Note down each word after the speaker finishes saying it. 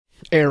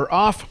Air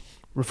off,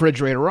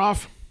 refrigerator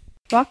off.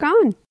 Rock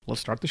on.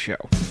 Let's start the show.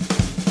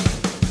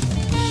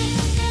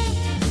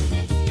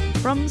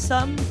 From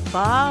some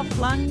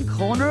far-flung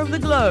corner of the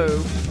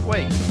globe.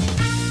 Wait.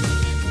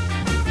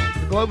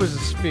 The globe is a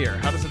sphere.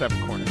 How does it have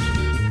corners?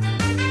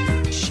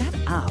 Shut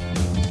up.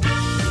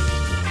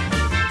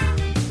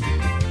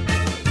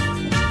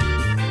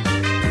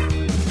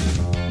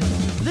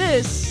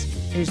 This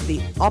is the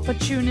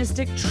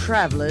Opportunistic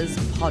Travelers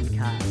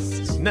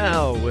Podcast.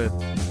 Now with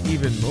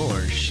even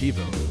more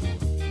Shivo.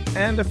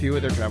 And a few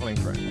of their traveling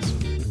friends.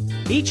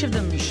 Each of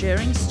them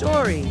sharing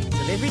stories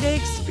of everyday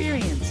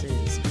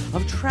experiences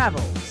of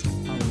travels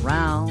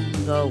around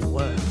the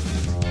world.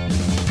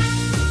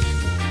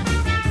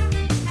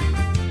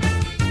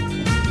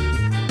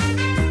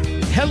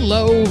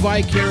 Hello,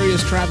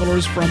 vicarious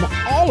travelers from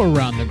all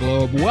around the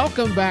globe.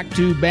 Welcome back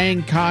to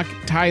Bangkok,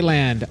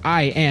 Thailand.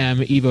 I am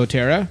Evo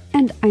Terra.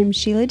 And I'm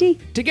Sheila D.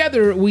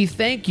 Together, we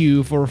thank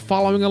you for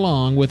following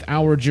along with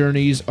our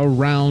journeys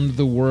around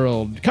the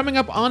world. Coming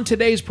up on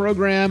today's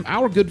program,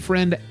 our good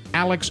friend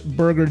Alex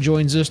Berger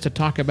joins us to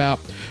talk about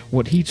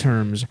what he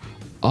terms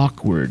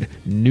awkward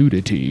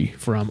nudity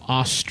from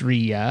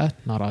Austria,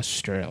 not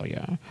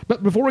Australia.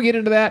 But before we get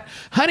into that,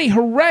 honey,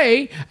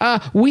 hooray!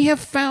 We have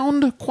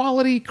found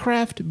quality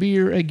craft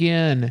beer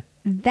again.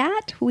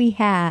 That we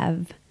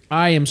have.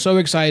 I am so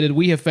excited.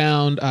 We have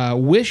found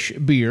Wish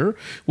Beer,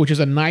 which is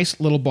a nice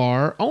little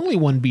bar, only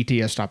one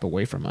BTS stop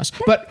away from us.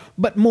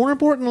 But more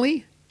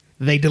importantly,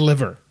 they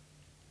deliver.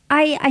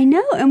 I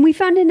know, and we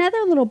found another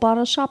little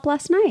bottle shop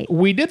last night.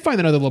 We did find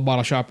another little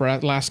bottle shop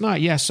last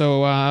night, yeah.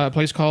 So a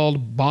place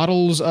called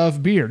Bottles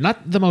of Beer.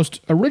 Not the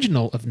most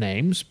original of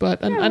names,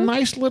 but a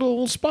nice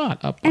little spot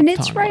up. And up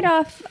it's Tonga. right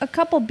off a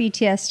couple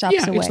BTS stops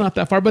away. Yeah, it's not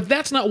that far, but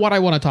that's not what I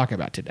want to talk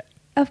about today.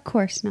 Of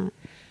course not.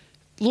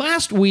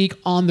 Last week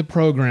on the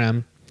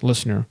program,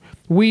 listener,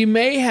 we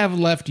may have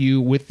left you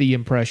with the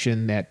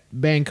impression that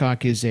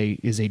Bangkok is a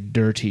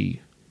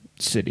dirty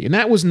city, and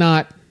that was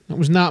not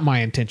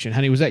my intention,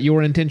 honey. Was that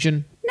your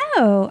intention?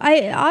 No,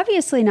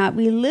 obviously not.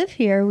 We live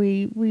here.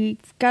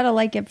 We've got to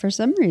like it for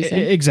some reason.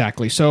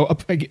 Exactly. So,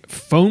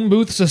 phone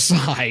booths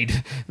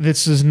aside,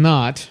 this is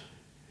not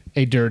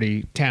a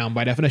dirty town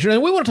by definition,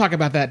 and we want to talk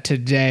about that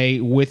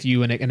today with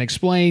you and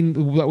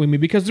explain what we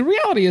mean. Because the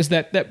reality is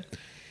that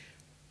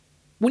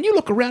when you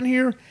look around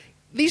here,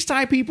 these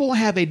Thai people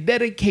have a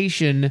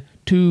dedication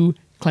to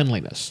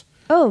cleanliness.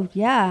 Oh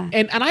yeah,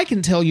 and I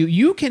can tell you,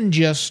 you can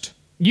just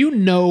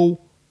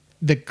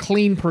the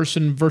clean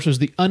person versus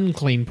the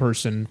unclean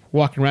person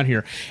walking around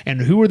here.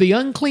 And who are the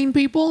unclean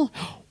people?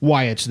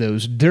 Why, it's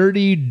those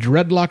dirty,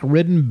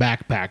 dreadlock-ridden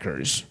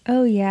backpackers.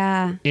 Oh,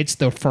 yeah. It's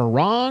the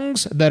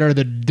Farangs that are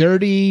the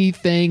dirty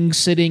things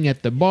sitting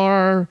at the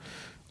bar.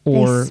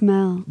 Or they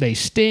smell. They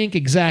stink,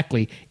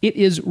 exactly. It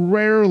is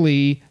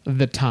rarely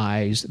the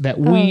Thais that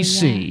we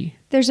see.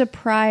 There's a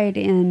pride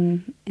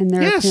in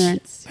their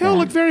appearance. They all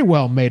look very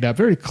well made up,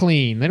 very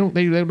clean. They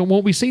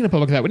won't be seen in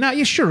public that way. Now,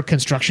 yeah, sure,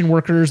 construction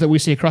workers that we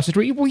see across the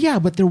street. Well, yeah,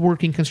 but they're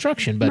working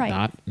construction, but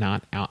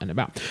not out and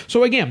about.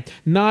 So again,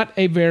 not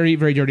a very,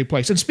 very dirty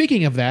place. And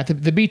speaking of that,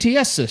 the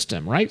BTS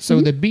system, right?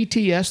 So the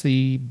BTS,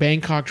 the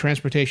Bangkok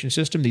Transportation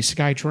System, the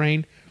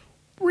SkyTrain,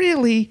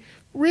 really,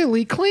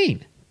 really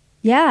clean.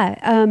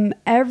 Yeah.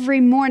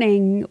 Every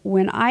morning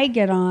when I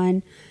get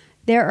on,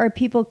 there are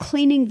people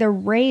cleaning the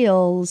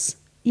rails.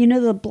 You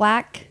know, the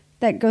black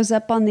that goes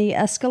up on the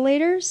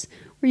escalators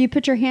where you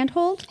put your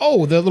handhold?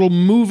 Oh, the little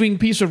moving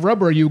piece of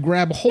rubber you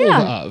grab hold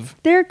of.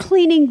 They're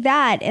cleaning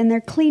that, and they're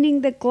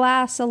cleaning the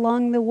glass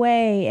along the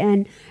way.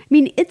 And I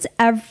mean, it's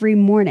every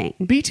morning.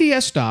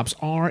 BTS stops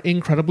are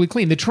incredibly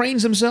clean. The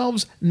trains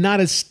themselves, not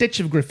a stitch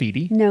of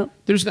graffiti. No.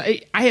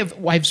 I've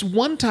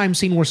one time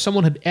seen where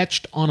someone had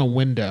etched on a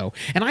window,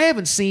 and I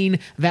haven't seen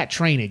that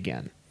train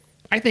again.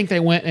 I think they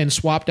went and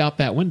swapped out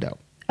that window.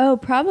 Oh,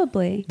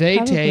 probably. They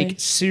take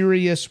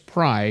serious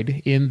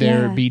pride in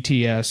their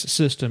BTS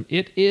system.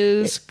 It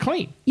is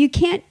clean. You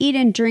can't eat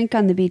and drink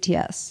on the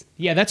BTS.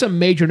 Yeah, that's a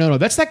major no-no.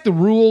 That's like the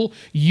rule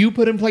you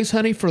put in place,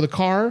 honey, for the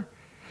car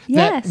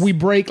that we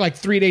break like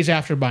 3 days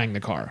after buying the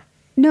car.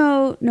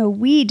 No,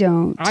 we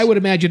don't. I would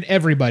imagine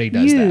everybody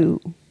does that.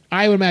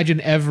 I would imagine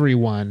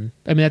everyone.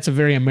 I mean, that's a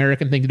very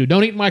American thing to do.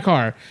 Don't eat in my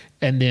car.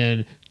 And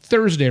then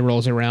Thursday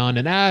rolls around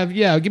and,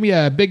 give me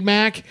a Big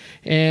Mac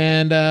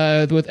and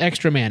with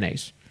extra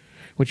mayonnaise.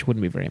 Which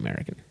wouldn't be very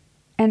American.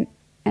 And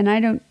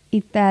I don't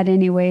eat that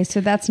anyway,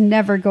 so that's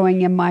never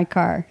going in my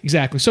car.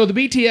 Exactly. So the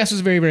BTS is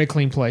a very, very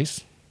clean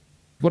place.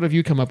 What have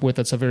you come up with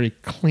that's a very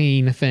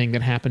clean thing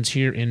that happens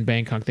here in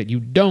Bangkok that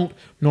you don't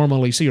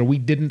normally see or we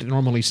didn't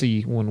normally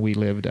see when we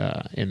lived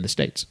in the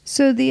States?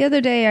 So the other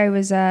day I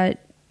was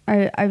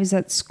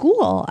at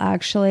school,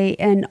 actually,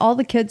 and all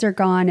the kids are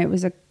gone. It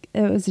was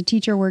a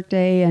teacher work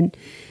day,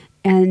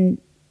 and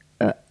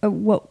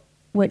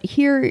what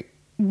here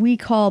we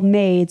call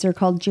maids or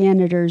called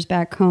janitors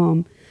back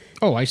home.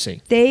 Oh, I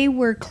see. They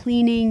were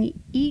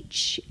cleaning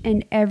each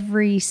and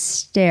every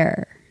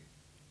stair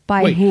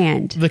by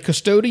hand. The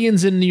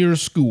custodians in your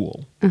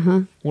school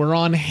were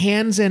on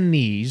hands and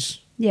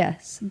knees.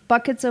 Yes.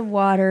 Buckets of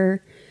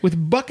water,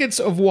 with buckets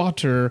of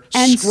water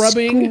And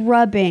scrubbing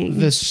scrubbing.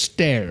 the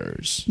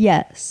stairs.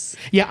 Yes.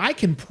 Yeah, I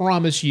can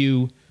promise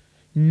you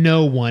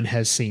no one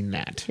has seen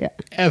that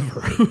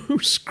ever who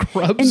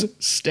scrubs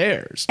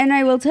stairs. And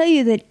I will tell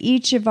you that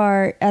each of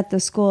our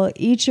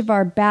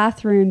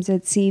bathrooms,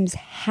 it seems,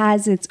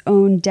 has its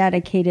own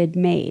dedicated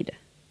maid.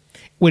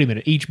 Wait a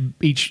minute. Each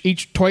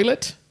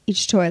toilet?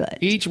 Each toilet.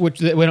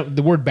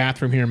 The word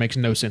bathroom here makes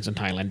no sense in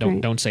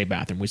Thailand. Don't say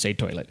bathroom. We say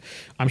toilet.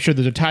 I'm sure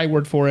there's a Thai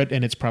word for it,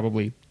 and it's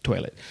probably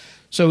toilet.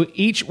 So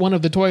each one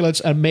of the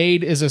toilets, a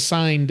maid is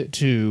assigned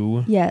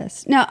to.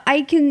 Yes. Now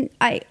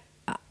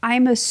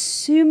I'm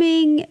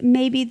assuming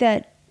maybe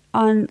that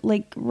on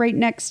like right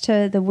next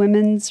to the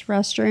women's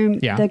restroom,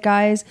 the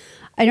guys.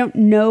 I don't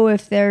know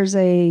if there's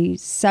a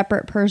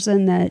separate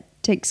person that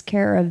takes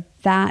care of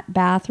that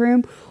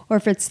bathroom or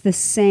if it's the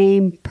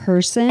same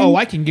person. Oh,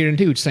 I can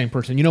guarantee you it's the same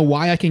person. You know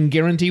why I can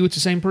guarantee you it's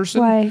the same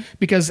person? Why?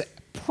 Because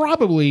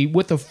probably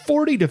with a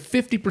 40 to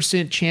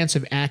 50% chance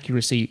of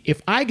accuracy,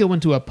 if I go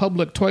into a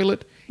public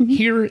toilet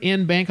here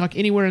in Bangkok,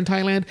 anywhere in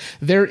Thailand,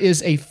 there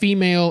is a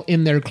female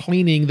in there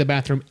cleaning the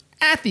bathroom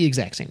at the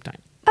exact same time.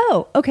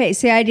 Oh, okay.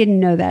 See, I didn't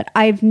know that.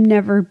 I've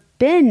never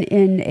been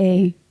in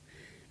a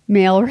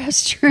male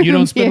restroom. You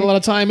don't spend a lot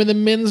of time in the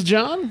men's,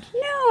 John?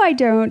 No, I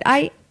don't.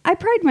 I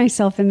pride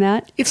myself in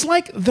that. It's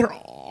like they're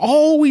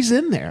always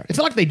in there. It's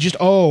not like I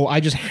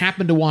just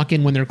happen to walk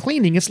in when they're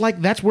cleaning. It's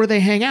like that's where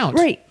they hang out.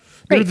 Right.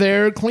 They're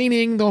there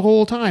cleaning the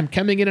whole time,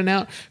 coming in and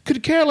out.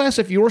 Could care less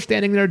if you're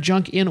standing there,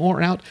 junk in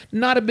or out.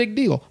 Not a big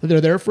deal.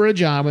 They're there for a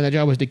job, and that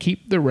job is to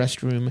keep the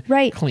restroom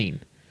clean.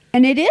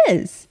 And it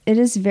is. It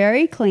is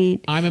very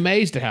clean. I'm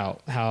amazed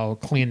at how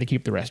clean they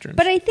keep the restrooms.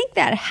 But I think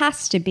that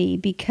has to be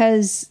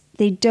because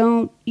you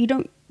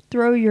don't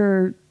throw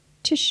your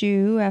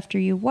tissue after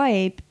you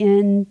wipe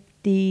in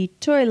the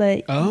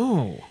toilet.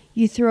 Oh.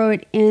 You throw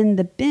it in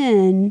the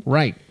bin.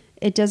 Right.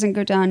 It doesn't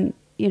go down,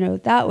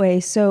 that way.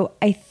 So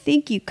I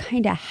think you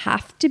kind of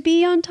have to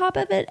be on top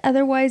of it.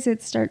 Otherwise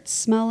it starts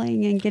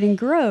smelling and getting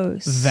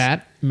gross.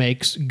 That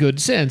makes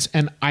good sense.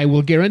 And I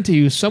will guarantee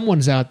you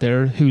someone's out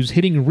there who's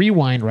hitting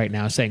rewind right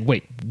now saying,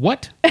 wait,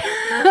 what?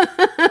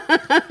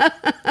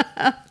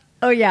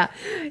 Oh, yeah.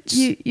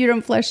 You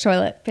don't flush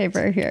toilet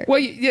paper here. Well,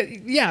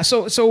 yeah.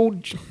 So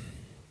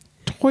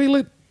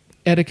toilet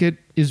etiquette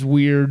is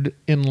weird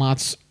in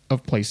lots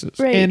of places.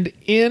 Right. And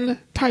in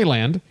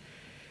Thailand,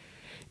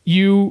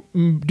 you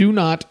do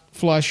not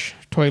flush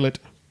toilet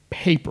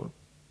paper.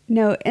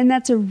 No, and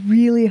that's a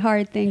really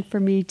hard thing for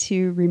me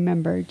to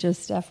remember,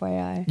 just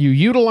FYI. You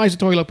utilize the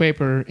toilet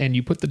paper and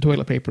you put the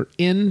toilet paper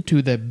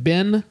into the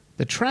bin,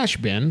 the trash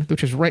bin,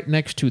 which is right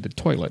next to the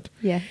toilet.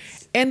 Yes.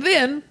 And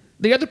then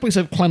the other place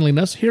of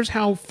cleanliness, here's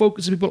how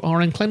focused people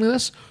are in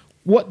cleanliness.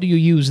 What do you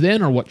use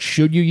then, or what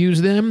should you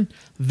use then?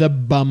 The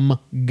bum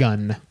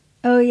gun.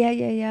 Oh,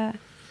 yeah.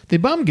 The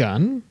bum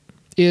gun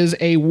is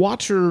a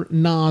water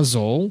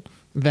nozzle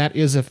that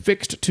is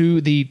affixed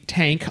to the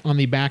tank on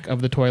the back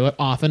of the toilet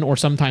often, or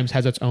sometimes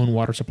has its own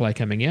water supply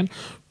coming in.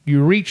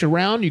 You reach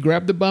around, you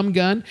grab the bum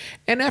gun,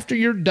 and after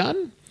you're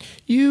done,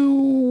 you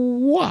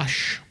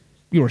wash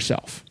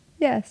yourself.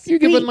 Yes. You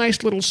give a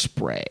nice little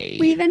spray.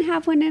 We even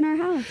have one in our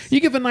house. You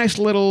give a nice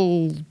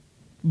little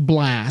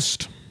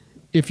blast,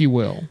 if you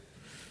will.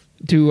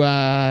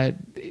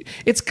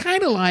 It's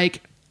kind of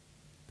like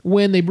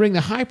when they bring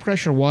the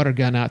high-pressure water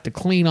gun out to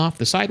clean off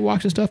the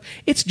sidewalks and stuff.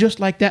 It's just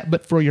like that,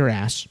 but for your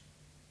ass.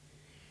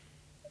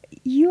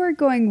 You are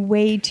going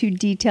way too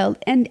detailed,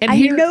 and I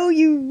know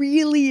you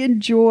really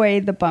enjoy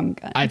the bum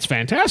gun. It's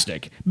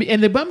fantastic.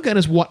 And the bum gun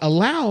is what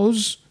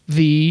allows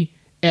the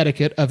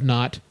etiquette of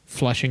not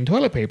flushing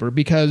toilet paper,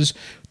 because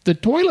the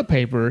toilet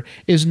paper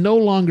is no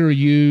longer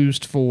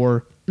used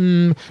for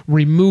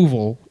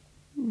removal.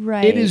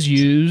 Right. It is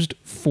used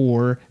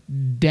for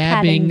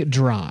dabbing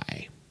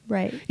dry.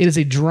 Right. It is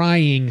a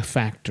drying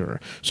factor.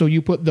 So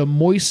you put the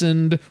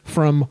moistened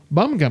from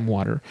bum gum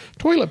water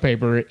toilet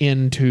paper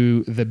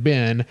into the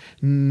bin,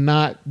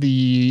 not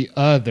the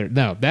other.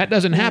 No, that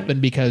doesn't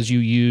happen because you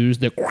use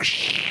the...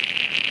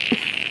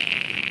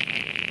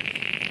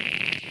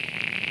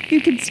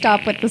 You can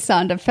stop with the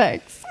sound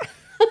effects.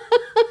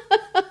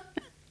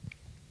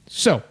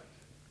 So,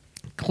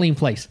 clean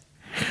place.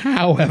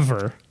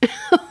 However...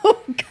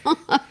 Oh,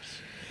 gosh.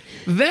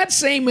 That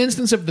same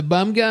instance of the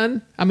bum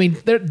gun, I mean,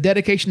 their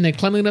dedication to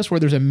cleanliness where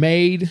there's a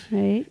maid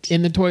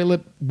in the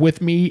toilet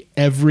with me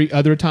every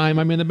other time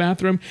I'm in the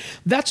bathroom,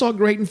 that's all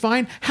great and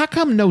fine. How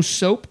come no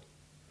soap?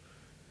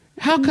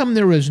 How come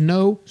there is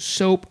no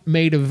soap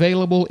made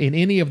available in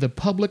any of the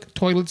public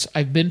toilets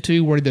I've been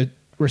to where the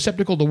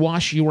receptacle to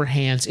wash your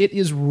hands? It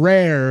is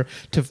rare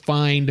to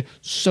find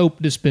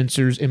soap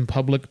dispensers in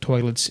public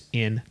toilets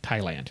in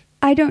Thailand.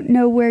 I don't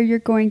know where you're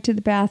going to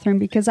the bathroom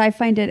because I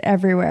find it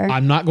everywhere.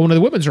 I'm not going to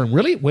the women's room.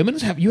 Really?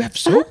 You have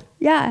soap?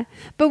 Yeah,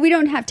 but we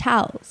don't have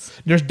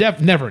towels. There's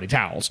never any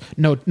towels.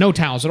 No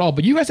towels at all.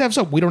 But you guys have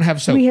soap. We don't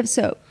have soap. We have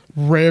soap.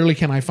 Rarely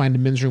can I find a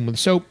men's room with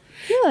soap.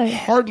 Really?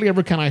 Hardly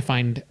ever can I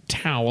find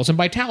towels. And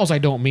by towels, I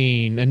don't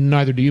mean, and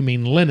neither do you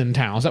mean linen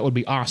towels. That would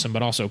be awesome,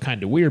 but also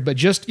kind of weird. But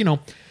just,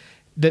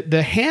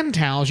 the hand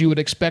towels you would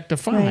expect to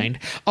find.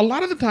 Right. A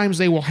lot of the times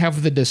they will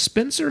have the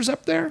dispensers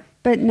up there,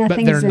 but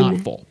they're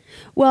not full.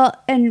 Well,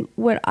 and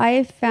what I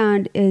have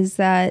found is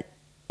that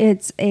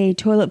it's a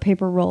toilet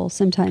paper roll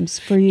sometimes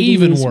for you to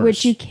use, worse.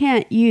 Which you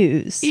can't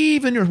use.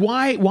 Even worse.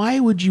 Why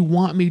would you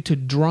want me to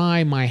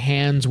dry my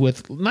hands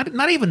with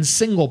not even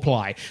single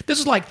ply? This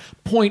is like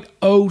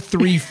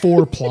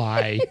 0.034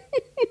 ply.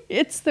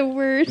 It's the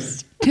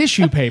worst.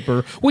 Tissue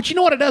paper, which you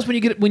know what it does when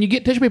you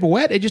get tissue paper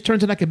wet, it just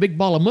turns into like a big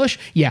ball of mush.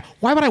 Yeah,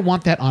 why would I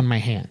want that on my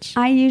hands?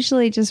 I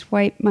usually just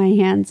wipe my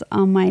hands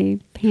on my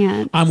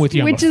pants. I'm with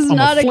you. Which I'm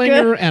not a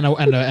flinger good...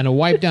 and a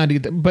wipe down to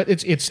get but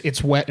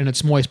it's wet and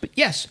it's moist. But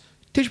yes,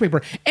 tissue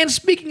paper. And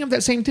speaking of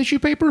that same tissue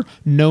paper,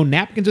 no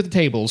napkins at the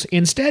tables.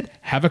 Instead,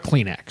 have a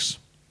Kleenex.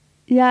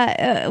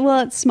 Yeah, well,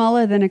 it's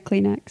smaller than a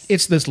Kleenex.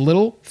 It's this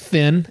little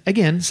thin,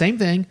 again, same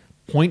thing,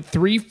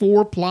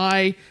 0.34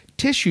 ply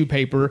tissue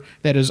paper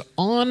that is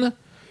on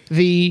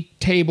the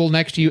table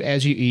next to you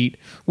as you eat,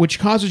 which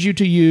causes you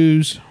to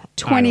use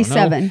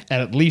 27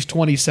 at least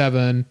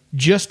 27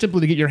 just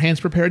simply to get your hands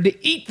prepared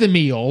to eat the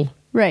meal,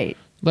 right?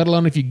 Let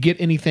alone if you get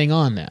anything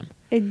on them.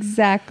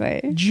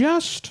 Exactly.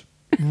 Just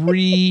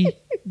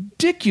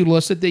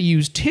ridiculous that they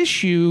use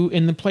tissue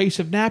in the place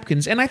of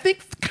napkins. And I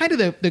think kind of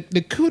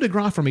the coup de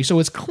grace for me, so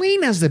as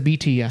clean as the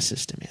BTS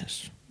system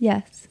is,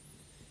 yes,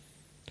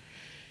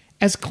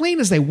 as clean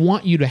as they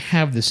want you to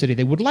have the city,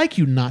 they would like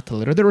you not to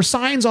litter. There are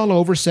signs all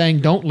over saying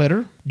don't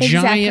litter.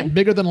 Exactly. Giant,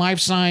 bigger than life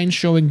signs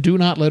showing do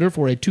not litter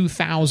for a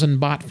 2,000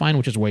 baht fine,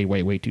 which is way,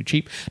 way, way too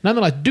cheap.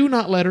 Nonetheless, do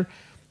not litter.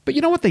 But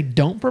you know what they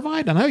don't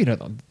provide? I know you know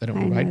they don't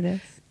provide. I know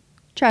this.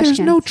 Trash There's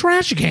cans. no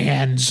trash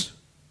cans.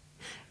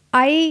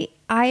 I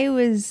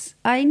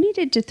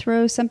needed to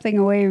throw something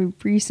away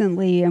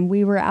recently, and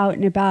we were out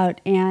and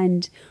about,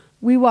 and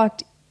we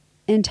walked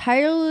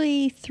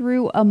entirely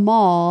through a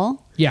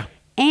mall. Yeah.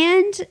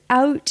 And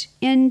out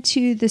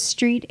into the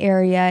street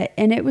area,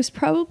 and it was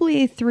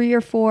probably 3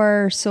 or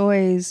 4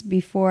 soys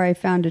before I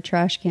found a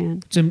trash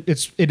can.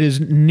 It is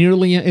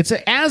nearly it's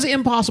as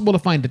impossible to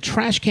find a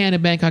trash can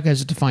in Bangkok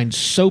as to find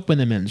soap in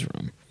the men's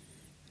room.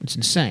 It's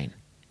insane.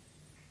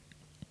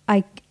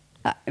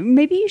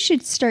 Maybe you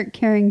should start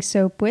carrying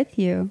soap with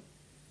you.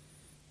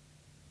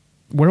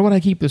 Where would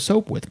I keep the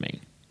soap with me?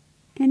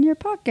 In your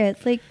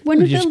pocket, like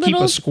one of the little. Just keep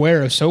a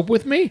square of soap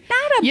with me.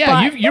 Not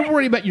a you're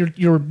worried about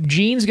your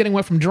jeans getting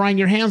wet from drying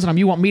your hands on them.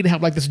 You want me to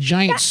have like this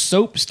giant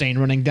soap stain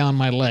running down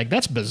my leg?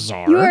 That's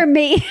bizarre. You're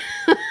me.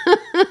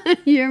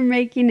 You're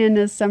making an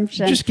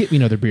assumption. Just get me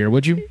another beer,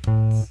 would you?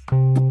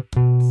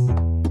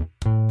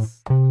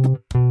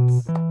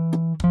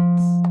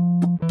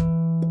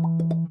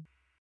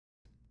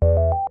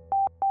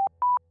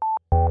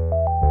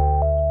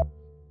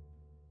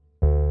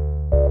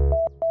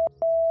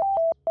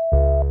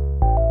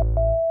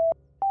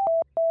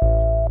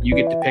 You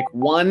get to pick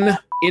one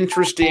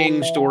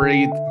interesting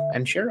story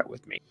and share it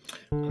with me.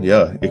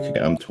 Yeah,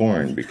 I'm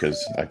torn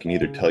because I can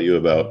either tell you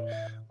about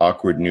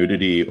awkward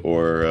nudity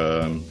or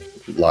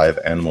live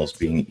animals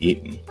being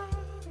eaten.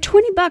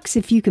 $20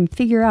 if you can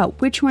figure out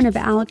which one of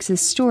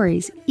Alex's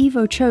stories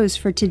Evo chose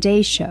for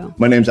today's show.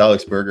 My name's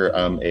Alex Berger.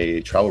 I'm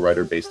a travel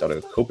writer based out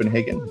of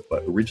Copenhagen,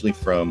 but originally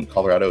from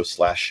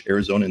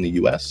Colorado/Arizona in the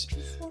U.S.,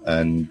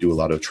 and do a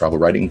lot of travel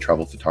writing,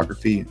 travel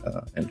photography,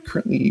 and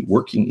currently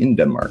working in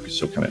Denmark,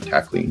 so kind of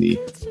tackling the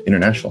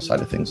international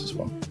side of things as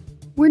well.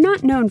 We're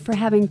not known for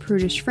having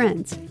prudish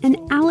friends, and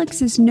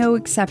Alex is no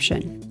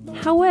exception.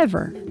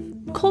 However,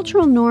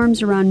 cultural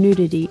norms around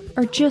nudity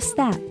are just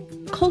that,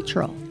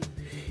 cultural.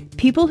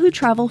 People who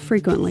travel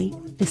frequently,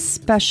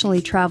 especially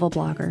travel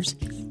bloggers,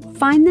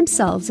 find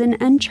themselves in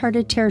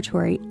uncharted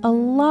territory a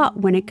lot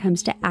when it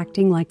comes to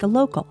acting like a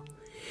local.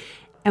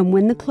 And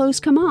when the clothes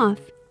come off,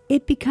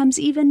 it becomes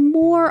even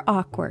more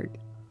awkward.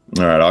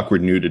 All right,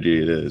 awkward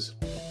nudity it is.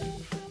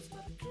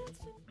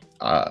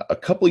 A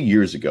couple of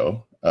years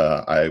ago,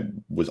 I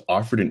was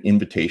offered an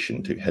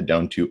invitation to head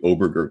down to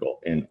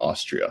Obergurgl in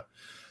Austria.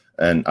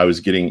 And I was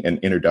getting an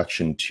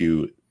introduction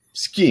to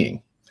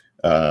skiing.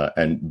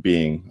 And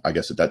being, I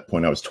guess at that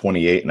point I was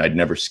 28 and I'd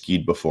never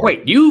skied before.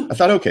 Wait, I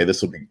thought, okay,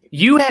 this will be...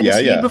 You hadn't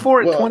skied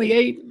before at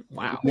 28?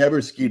 Wow.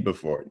 Never skied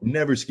before.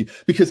 Never skied.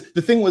 Because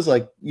the thing was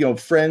like,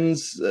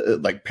 friends,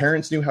 like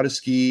parents knew how to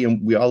ski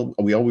and we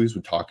always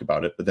would talk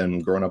about it. But then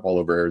growing up all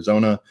over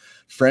Arizona,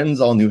 friends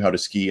all knew how to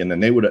ski and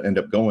then they would end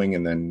up going.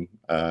 And then,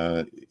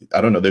 I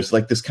don't know, there's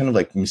like this kind of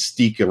like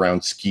mystique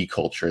around ski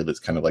culture that's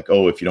kind of like,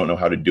 oh, if you don't know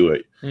how to do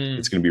it,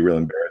 it's going to be real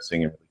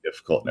embarrassing and really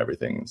difficult and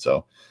everything. And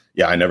so,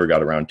 yeah, I never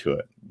got around to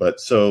it.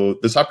 But so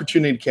this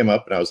opportunity came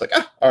up and I was like,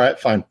 all right,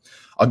 fine.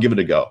 I'll give it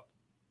a go.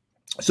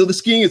 So the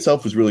skiing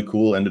itself was really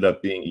cool. Ended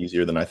up being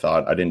easier than I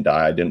thought. I didn't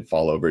die. I didn't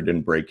fall over.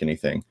 Didn't break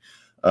anything,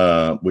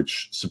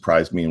 which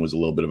surprised me and was a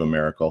little bit of a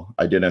miracle.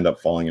 I did end up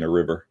falling in a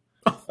river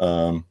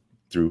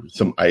through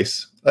some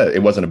ice.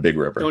 It wasn't a big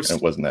river. And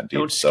it wasn't that deep.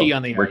 Don't ski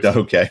on the ice. Worked out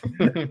okay.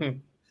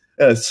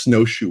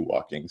 Snowshoe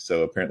walking.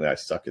 So apparently I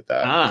suck at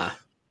that.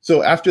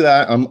 So after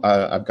that,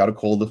 I've got a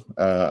cold.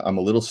 I'm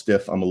a little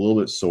stiff. I'm a little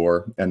bit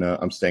sore, and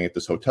I'm staying at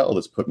this hotel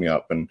that's put me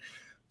up. And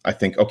I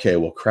think, okay,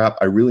 well, crap,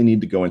 I really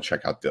need to go and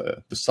check out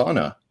the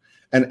sauna.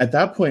 And at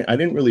that point, I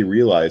didn't really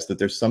realize that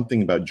there's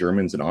something about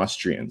Germans and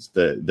Austrians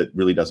that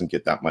really doesn't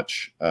get that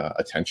much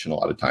attention a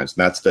lot of times.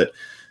 And that's that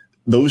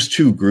those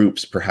two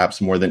groups,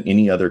 perhaps more than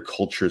any other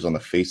cultures on the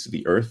face of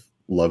the earth,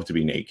 love to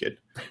be naked.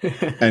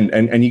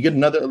 and you get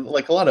another,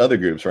 like a lot of other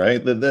groups,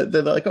 right?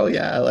 They're like, oh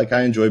yeah, like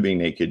I enjoy being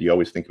naked. You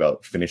always think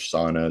about Finnish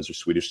saunas or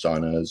Swedish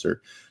saunas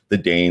or the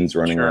Danes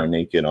running around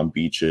naked on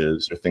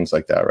beaches or things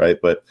like that, right?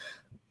 But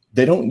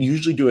they don't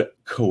usually do it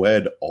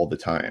co-ed all the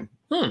time.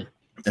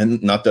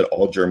 And not that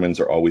all Germans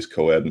are always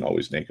co-ed and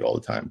always naked all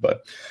the time,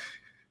 but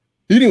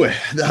anyway,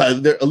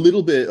 they're a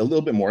little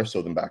bit more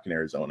so than back in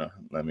Arizona.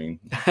 I mean,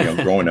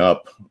 growing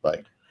up,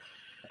 like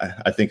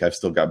I think I've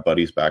still got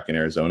buddies back in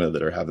Arizona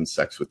that are having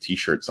sex with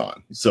t-shirts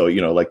on. So,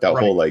 like that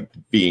whole like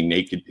being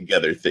naked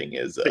together thing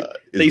is a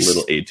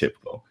little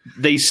atypical.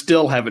 They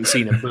still haven't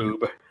seen a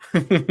boob.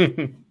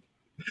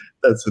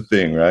 That's the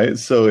thing, right?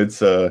 So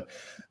it's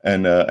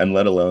and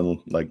let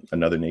alone like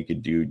another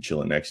naked dude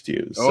chilling next to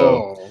you.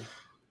 So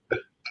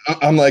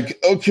I'm like,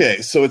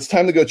 okay, so it's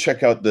time to go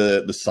check out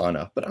the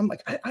sauna. But I'm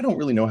like, I don't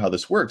really know how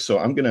this works. So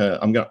I'm gonna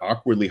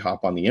awkwardly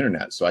hop on the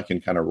internet so I can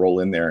kind of roll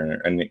in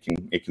there and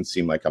it can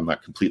seem like I'm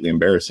not completely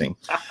embarrassing.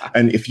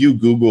 And if you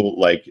Google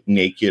like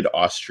naked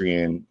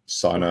Austrian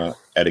sauna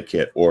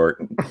etiquette or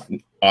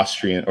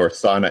Austrian or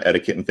sauna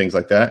etiquette and things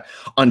like that,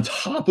 on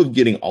top of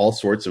getting all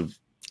sorts of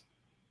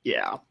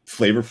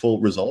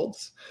flavorful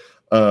results,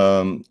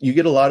 you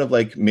get a lot of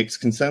like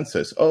mixed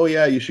consensus. Oh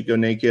yeah, you should go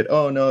naked.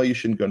 Oh no, you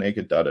shouldn't go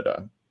naked. Da da da.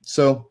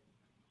 So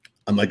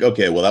I'm like,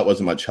 okay, well that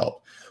wasn't much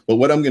help. But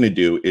what I'm going to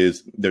do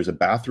is there's a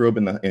bathrobe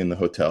in the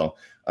hotel,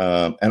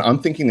 and I'm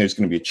thinking there's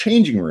going to be a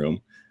changing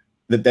room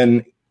that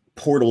then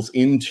portals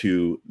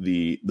into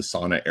the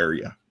sauna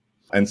area.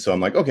 And so I'm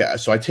like, okay,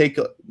 so I take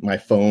my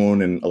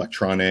phone and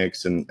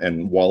electronics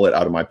and wallet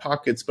out of my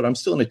pockets, but I'm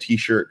still in a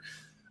t-shirt,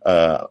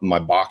 my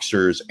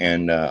boxers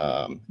and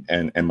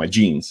my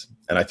jeans.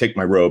 And I take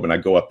my robe and I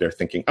go up there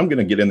thinking I'm going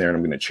to get in there and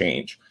I'm going to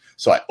change.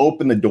 So I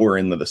open the door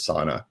into the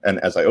sauna. And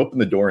as I open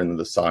the door into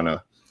the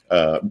sauna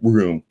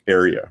room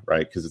area,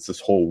 right, because it's this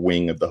whole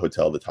wing of the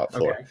hotel, the top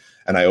floor. Okay.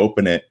 And I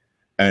open it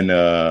and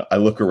I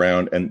look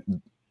around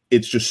and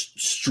it's just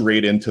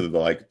straight into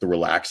the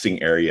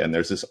relaxing area. And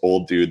there's this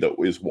old dude that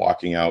was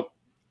walking out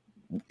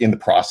in the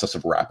process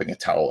of wrapping a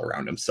towel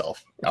around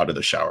himself out of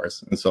the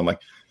showers. And so I'm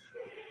like,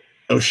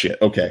 oh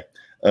shit, okay.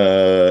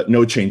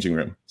 No changing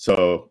room.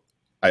 So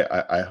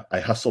I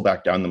hustle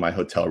back down to my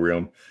hotel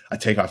room. I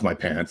take off my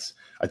pants.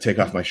 I take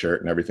off my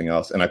shirt and everything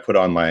else. And I put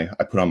on my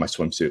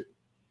swimsuit.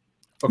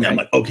 Okay. And I'm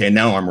like, okay,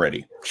 now I'm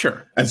ready.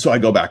 Sure. And so I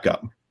go back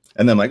up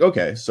and then I'm like,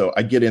 okay, so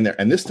I get in there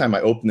and this time I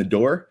open the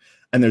door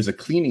and there's a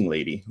cleaning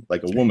lady,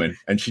 like a woman,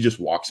 and she just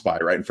walks by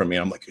right in front of me.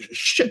 And I'm like,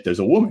 shit, there's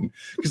a woman.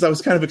 Because I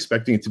was kind of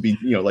expecting it to be,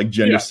 like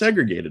gender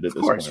segregated at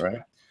this point, right?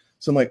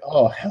 So I'm like,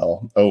 oh,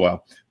 hell. Oh,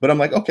 well. But I'm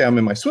like, okay, I'm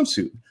in my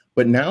swimsuit.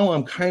 But now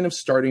I'm kind of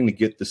starting to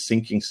get the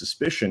sinking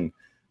suspicion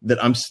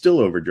that I'm still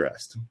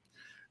overdressed.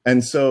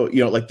 And so,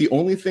 like the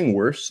only thing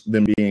worse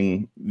than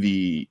being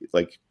the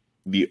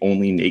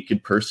only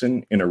naked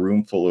person in a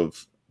room full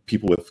of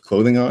people with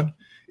clothing on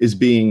is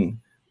being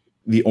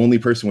the only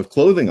person with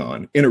clothing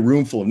on in a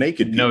room full of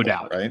naked people. No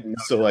doubt. Right.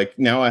 So like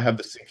now I have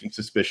the sinking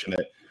suspicion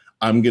that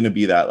I'm going to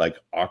be that like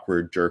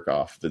awkward jerk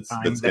off that's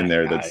in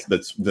there. Guy.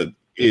 That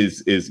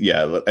is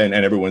and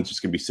everyone's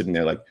just gonna be sitting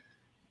there like,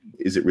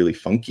 is it really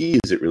funky?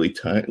 Is it really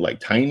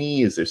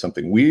tiny? Is there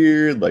something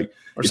weird? Like,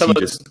 or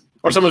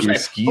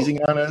someone's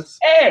skeezing on us?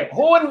 Hey,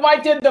 who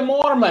invited the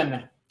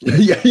Mormon?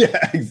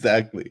 yeah,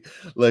 exactly.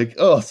 Like,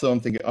 so I'm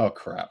thinking, oh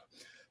crap.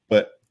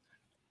 But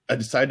I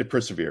decided to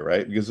persevere,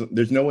 right? Because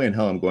there's no way in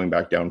hell I'm going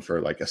back down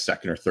for like a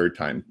second or third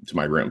time to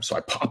my room. So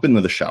I pop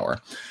into the shower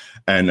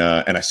and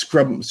I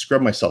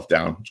scrub myself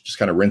down, just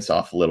kind of rinse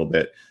off a little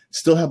bit.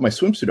 Still have my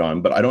swimsuit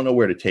on, but I don't know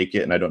where to take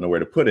it and I don't know where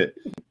to put it.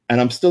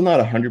 And I'm still not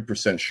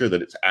 100% sure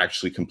that it's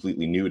actually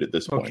completely nude at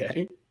this point.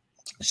 Okay.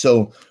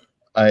 So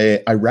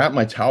I wrap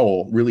my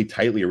towel really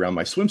tightly around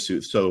my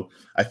swimsuit. So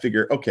I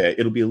figure, okay,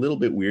 it'll be a little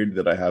bit weird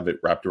that I have it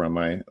wrapped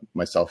around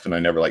myself and I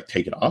never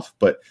take it off.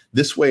 But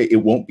this way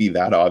it won't be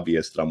that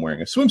obvious that I'm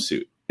wearing a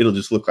swimsuit. It'll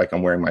just look like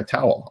I'm wearing my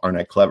towel. Aren't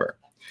I clever?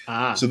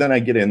 So then I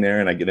get in there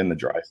and I get in the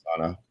dry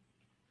sauna.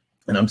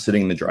 And I'm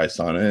sitting in the dry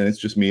sauna and it's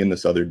just me and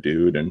this other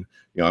dude. And,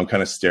 I'm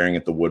kind of staring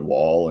at the wood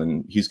wall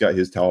and he's got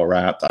his towel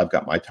wrapped. I've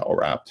got my towel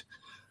wrapped.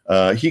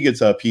 He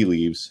gets up, he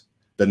leaves.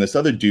 Then this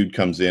other dude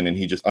comes in and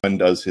he just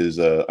undoes his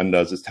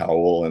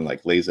towel and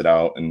lays it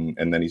out.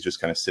 And then he's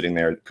just kind of sitting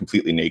there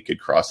completely naked,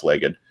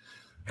 cross-legged.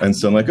 And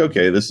so I'm like,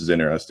 okay, this is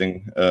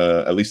interesting.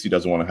 At least he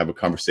doesn't want to have a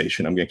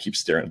conversation. I'm going to keep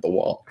staring at the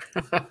wall.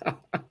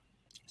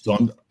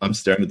 So I'm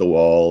staring at the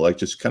wall,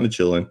 just kind of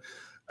chilling.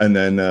 And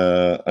then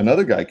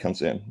another guy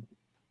comes in.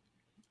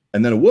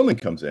 And then a woman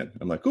comes in.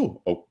 I'm like,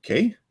 oh,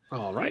 okay.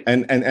 All right.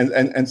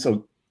 And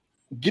so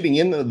getting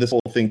into this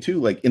whole thing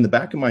too, in the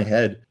back of my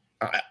head,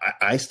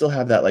 I still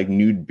have that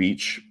nude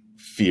beach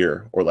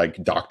fear or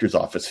doctor's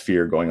office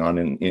fear going on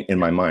in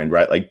my mind,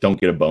 right?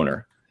 Don't get a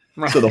boner.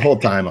 So the whole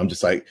time I'm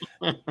just like,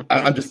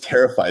 I'm just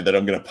terrified that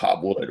I'm going to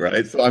pop wood,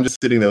 right? So I'm just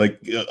sitting there like,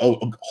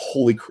 oh,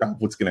 holy crap,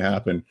 what's going to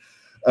happen?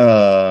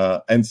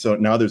 And so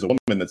now there's a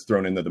woman that's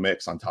thrown into the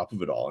mix on top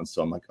of it all. And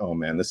so I'm like, oh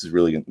man, this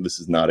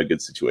is not a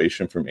good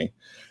situation for me.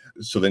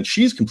 So then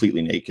she's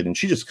completely naked and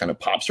she just kind of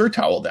pops her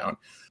towel down.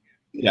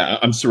 Yeah,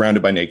 I'm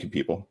surrounded by naked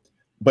people.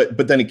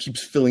 But then it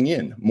keeps filling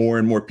in. More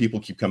and more people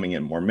keep coming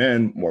in. More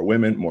men, more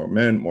women, more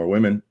men, more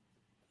women.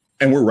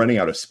 And we're running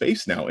out of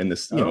space now in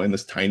this, in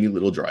this tiny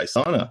little dry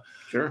sauna.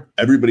 Sure.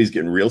 Everybody's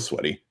getting real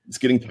sweaty. It's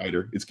getting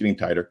tighter. It's getting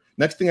tighter.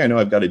 Next thing I know,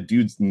 I've got a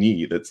dude's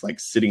knee that's like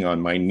sitting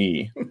on my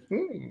knee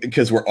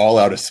because we're all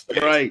out of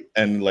space. Right.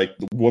 And like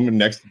the woman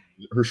next to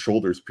me, her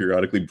shoulders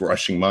periodically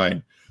brushing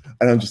mine.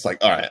 And I'm just like,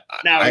 all right,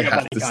 Now I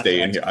have to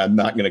stay in here. I'm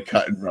not going to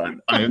cut and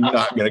run. I am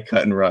not going to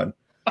cut and run.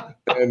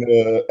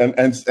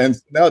 And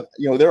now,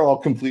 they're all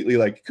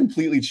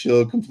completely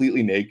chill,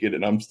 completely naked.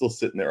 And I'm still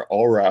sitting there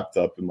all wrapped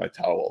up in my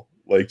towel,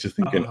 like just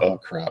thinking, oh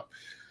crap.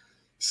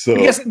 So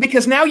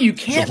because now you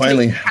can't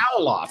finally take the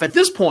towel off. At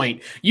this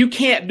point, you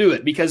can't do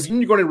it because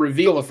you're going to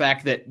reveal the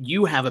fact that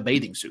you have a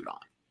bathing suit on.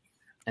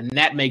 And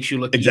that makes you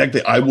look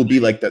exactly. I will be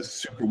like that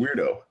super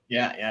weirdo.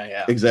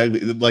 Yeah.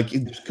 Exactly. Like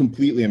it's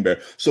completely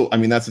embarrassed. So, I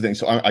mean, that's the thing.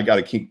 So I got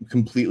to keep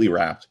completely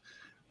wrapped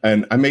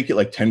and I make it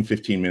like 10,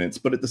 15 minutes.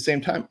 But at the same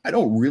time, I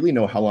don't really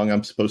know how long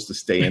I'm supposed to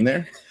stay in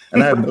there.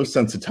 And I have no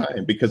sense of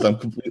time because I'm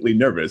completely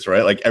nervous,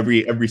 right? Like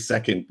every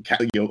second,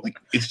 like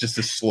it's just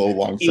a slow,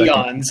 long second.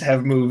 Eons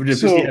have moved.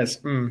 So, yes.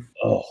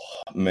 Oh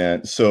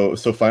man. So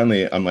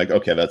finally I'm like,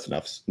 okay, that's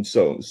enough.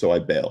 So I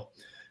bail.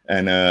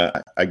 And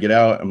I get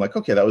out. I'm like,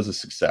 okay, that was a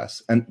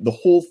success. And the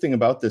whole thing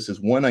about this is,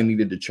 one, I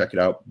needed to check it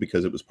out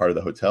because it was part of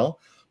the hotel.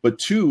 But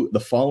two, the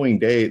following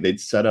day, they'd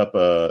set up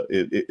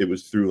it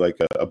was through like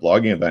a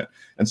blogging event.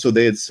 And so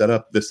they had set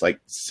up this like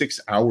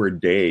 6-hour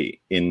day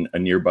in a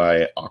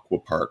nearby aqua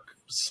park,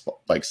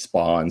 like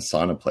spa and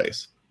sauna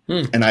place.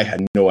 And I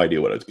had no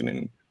idea what I was going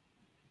to do.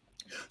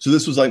 So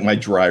this was like my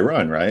dry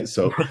run, right?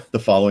 So the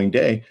following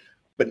day,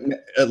 but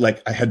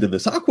like I head to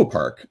this aqua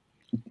park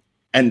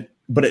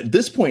but at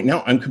this point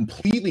now I'm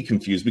completely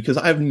confused because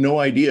I have no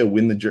idea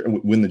when the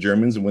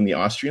Germans and when the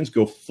Austrians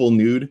go full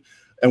nude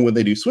and when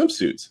they do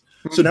swimsuits.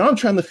 So now I'm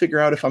trying to figure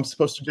out if I'm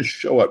supposed to just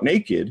show up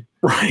naked,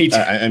 right?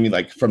 I mean,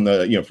 like from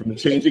the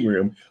changing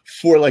room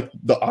for like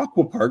the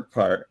aqua park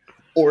part,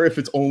 or if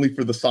it's only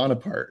for the sauna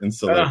part. And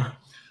so,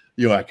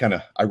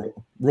 I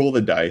roll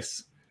the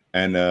dice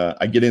and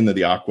I get into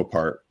the aqua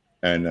part,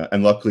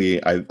 and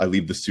luckily I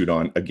leave the suit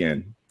on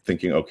again,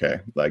 thinking, okay,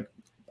 like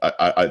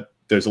I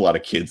there's a lot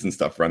of kids and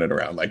stuff running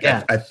around. Like,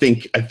 yeah. I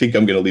think I'm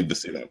going to leave the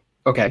suit on.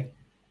 Okay.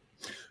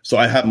 So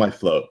I have my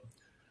float,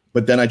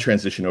 but then I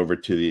transition over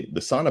to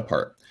the sauna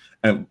part,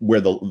 and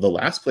where the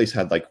last place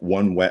had like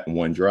one wet and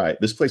one dry.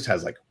 This place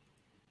has like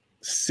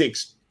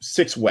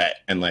six wet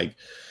and like,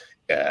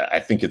 I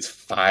think it's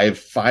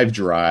five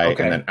dry,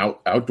 okay. And then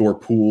outdoor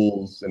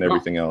pools and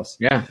everything else.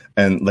 Yeah.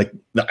 And like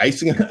the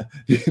icing,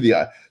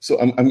 so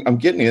I'm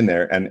getting in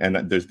there, and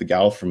there's the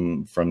gal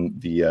from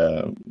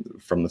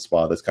the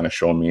spa that's kind of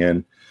showing me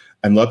in,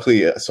 and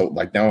luckily, so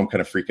like now I'm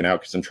kind of freaking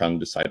out because I'm trying to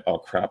decide, oh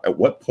crap, at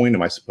what point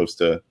am I supposed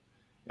to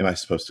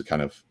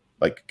kind of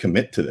like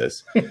commit to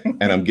this?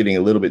 And I'm getting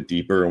a little bit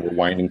deeper, and we're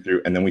winding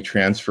through, and then we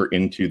transfer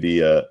into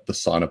the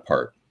sauna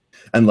part.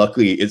 And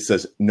luckily it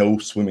says no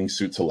swimming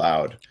suits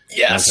allowed.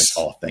 Yes. And I was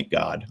like, oh, thank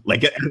God.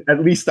 Like at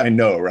least I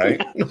know,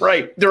 right?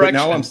 Right. But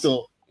now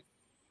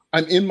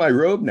I'm in my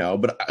robe now,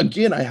 but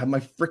again, I have my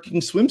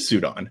freaking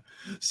swimsuit on.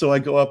 So I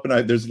go up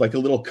and there's like a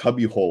little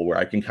cubby hole where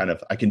I can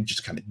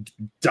just kind of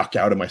duck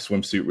out of my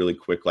swimsuit really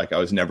quick. Like I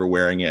was never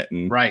wearing it.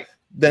 And right.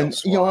 Then,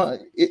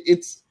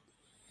 it's,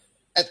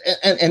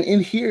 and in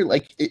here,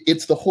 like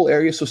it's the whole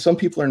area. So some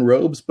people are in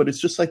robes, but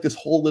it's just like this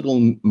whole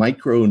little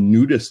micro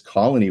nudist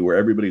colony where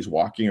everybody's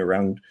walking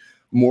around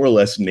more or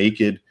less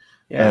naked.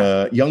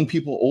 Yeah. Young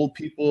people, old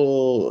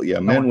people,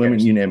 men, women,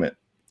 you name it.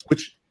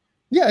 Which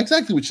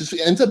just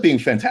ends up being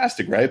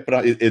fantastic, right?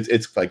 But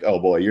it's like, oh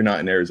boy, you're not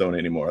in Arizona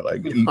anymore.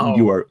 Like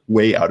you are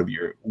way out of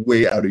your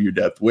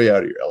depth, way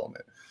out of your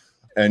element.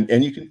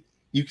 And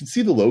you can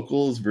see the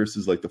locals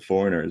versus like the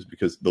foreigners,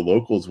 because the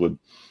locals would.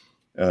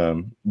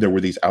 There were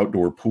these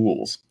outdoor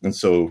pools, and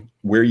so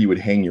where you would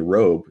hang your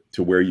robe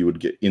to where you would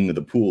get into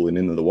the pool and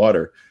into the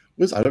water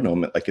was, I don't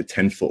know, like a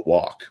 10-foot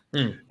walk.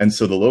 And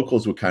so the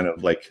locals would kind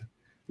of like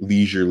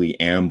leisurely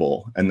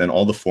amble, and then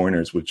all the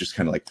foreigners would just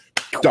kind of like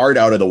dart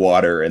out of the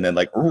water and then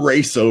like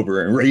race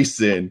over and race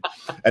in,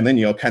 and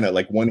then kind of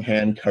like one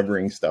hand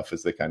covering stuff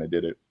as they kind of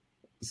did it.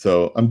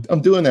 So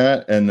I'm doing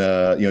that, and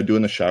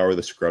doing the shower,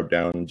 the scrub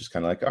down, and just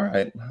kind of like, all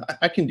right,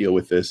 I can deal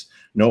with this.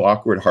 No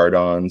awkward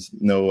hard-ons,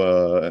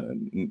 no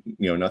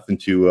nothing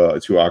too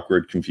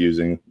awkward,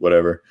 confusing,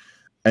 whatever.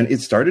 And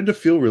it started to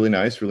feel really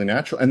nice, really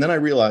natural. And then I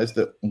realized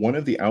that one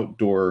of the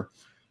outdoor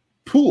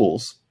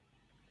pools,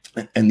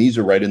 and these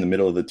are right in the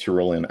middle of the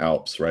Tyrolean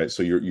Alps, right?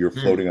 So you're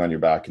floating on your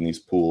back in these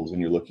pools,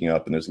 and you're looking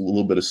up, and there's a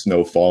little bit of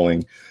snow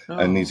falling,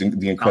 and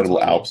the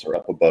incredible Alps are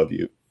up above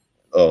you.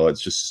 Oh,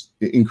 it's just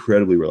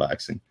incredibly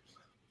relaxing.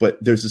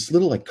 but there's this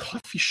little like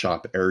coffee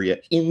shop area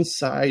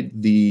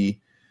inside the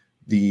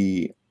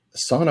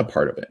sauna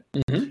part of it.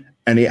 Mm-hmm.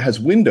 And it has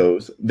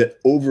windows that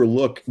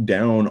overlook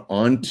down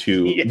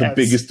onto the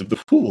biggest of the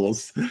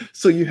pools.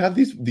 So you have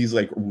these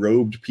like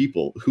robed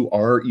people who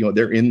are,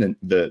 they're in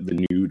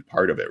the nude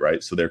part of it,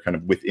 right? So they're kind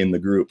of within the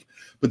group,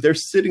 but they're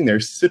sitting there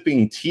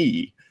sipping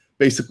tea,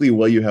 basically,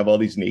 while you have all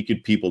these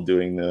naked people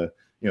doing the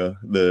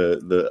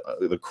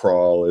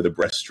crawl or the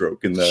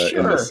breaststroke in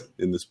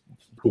this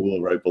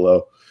pool right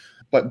below.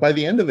 But by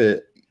the end of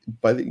it,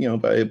 by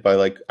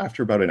like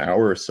after about an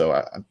hour or so,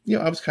 I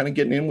was kind of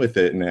getting in with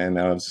it, and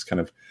I was just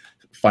kind of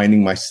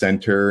finding my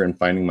center and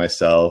finding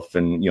myself,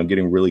 and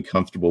getting really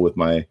comfortable with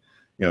my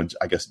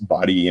I guess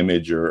body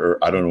image, or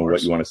I don't know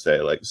what you want to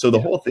say. Like, so the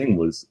whole thing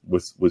was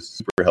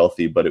super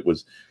healthy, but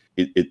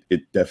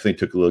it definitely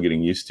took a little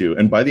getting used to.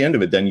 And by the end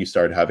of it, then you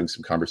started having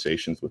some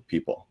conversations with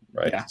people,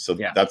 right? Yeah. So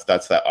that's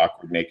that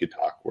awkward naked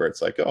talk where it's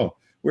like, oh,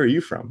 where are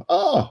you from?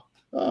 Oh,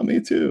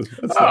 me too.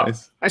 That's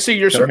nice. I see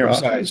you're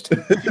circumcised.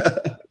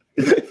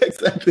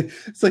 Exactly.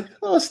 It's like,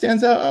 oh, it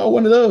stands out. Oh,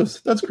 one of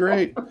those. That's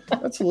great.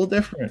 That's a little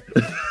different.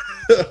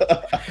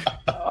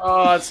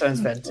 Oh, that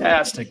sounds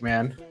fantastic,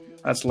 man.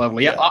 That's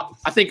lovely. Yeah,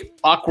 I think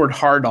Awkward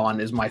Hard On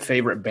is my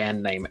favorite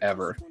band name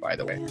ever, by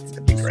the way.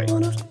 It'd be great.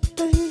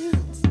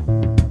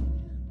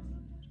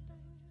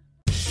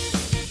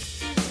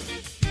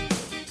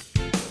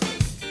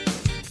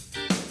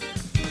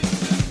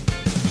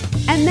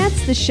 And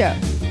that's the show.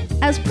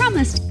 As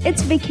promised,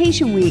 it's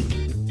vacation week,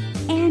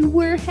 and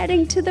we're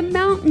heading to the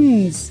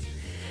mountains.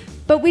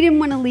 But we didn't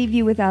want to leave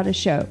you without a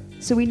show,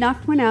 so we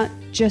knocked one out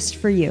just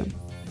for you.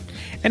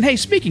 And hey,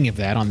 speaking of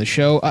that on the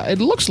show, it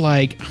looks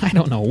like, I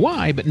don't know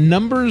why, but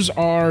numbers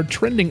are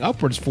trending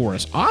upwards for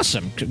us.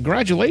 Awesome.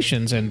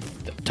 Congratulations, and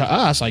to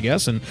us, I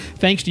guess, and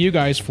thanks to you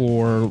guys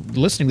for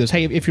listening to this.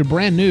 Hey, if you're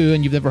brand new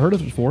and you've never heard of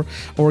us before,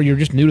 or you're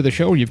just new to the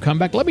show, or you've come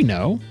back, let me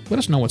know. Let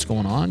us know what's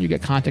going on. You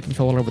get contact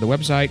info all over the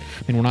website. I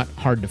mean, we're not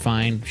hard to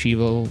find.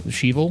 Sheeval?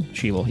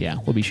 Yeah,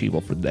 we'll be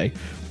Sheeval for the day.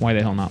 Why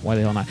the hell not? Go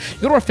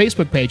to our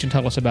Facebook page and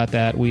tell us about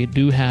that. We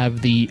do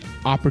have the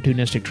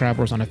Opportunistic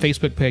Travelers on a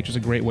Facebook page. It's a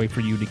great way for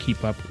you to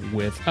keep up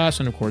with us,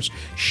 and of course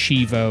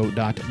Shevo.wtf.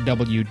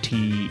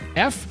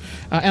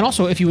 And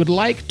also, if you would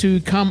like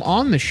to come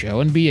on the show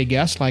and be a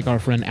guest like our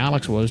friend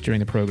Alex was during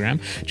the program,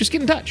 just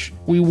get in touch.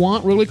 We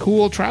want really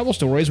cool travel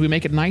stories. We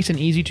make it nice and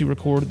easy to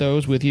record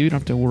those with you. You don't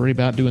have to worry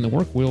about doing the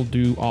work. We'll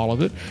do all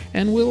of it,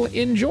 and we'll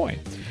enjoy.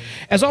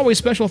 As always,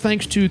 special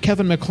thanks to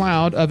Kevin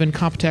MacLeod of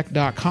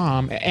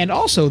Incompetech.com. And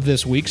also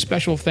this week,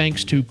 special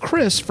thanks to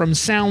Chris from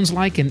Sounds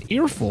Like an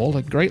Earful,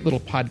 a great little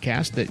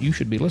podcast that you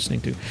should be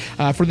listening to.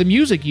 For the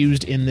music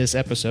used in this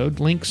episode,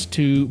 links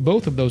to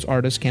both of those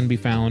artists can be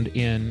found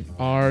in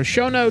our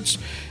show notes.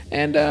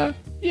 And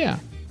yeah,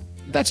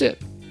 that's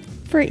it.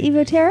 For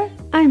Evo Terra,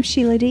 I'm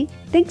Sheila D.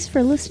 Thanks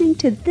for listening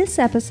to this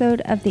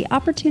episode of the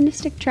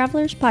Opportunistic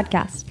Travelers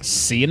Podcast.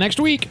 See you next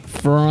week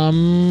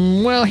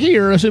from, well,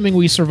 here, assuming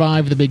we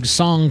survive the big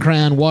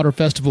Songkran Water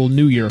Festival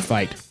New Year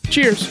fight.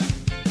 Cheers.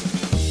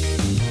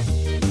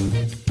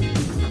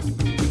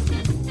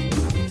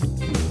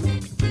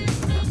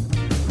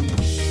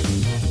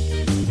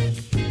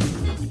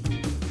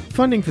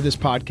 Funding for this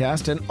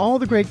podcast and all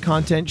the great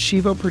content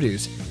Shevo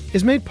produce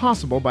is made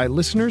possible by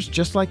listeners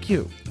just like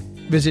you.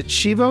 Visit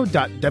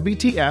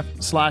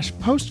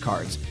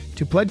shevo.wtf/postcards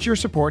to pledge your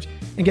support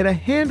and get a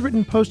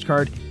handwritten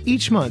postcard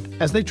each month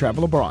as they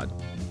travel abroad.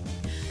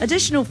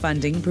 Additional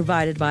funding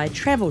provided by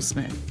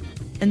Travelsmith,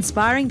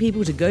 inspiring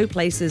people to go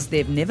places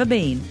they've never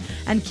been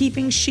and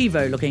keeping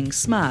Shevo looking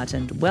smart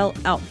and well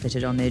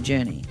outfitted on their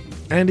journey.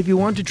 And if you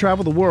want to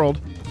travel the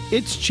world,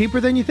 it's cheaper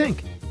than you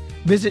think.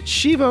 Visit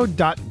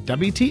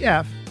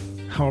shevo.wtf,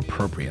 how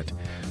appropriate,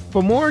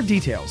 for more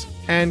details,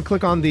 and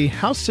click on the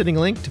house sitting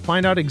link to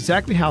find out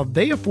exactly how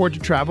they afford to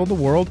travel the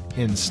world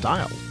in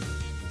style.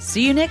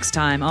 See you next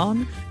time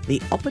on the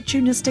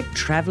Opportunistic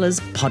Travelers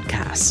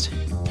Podcast.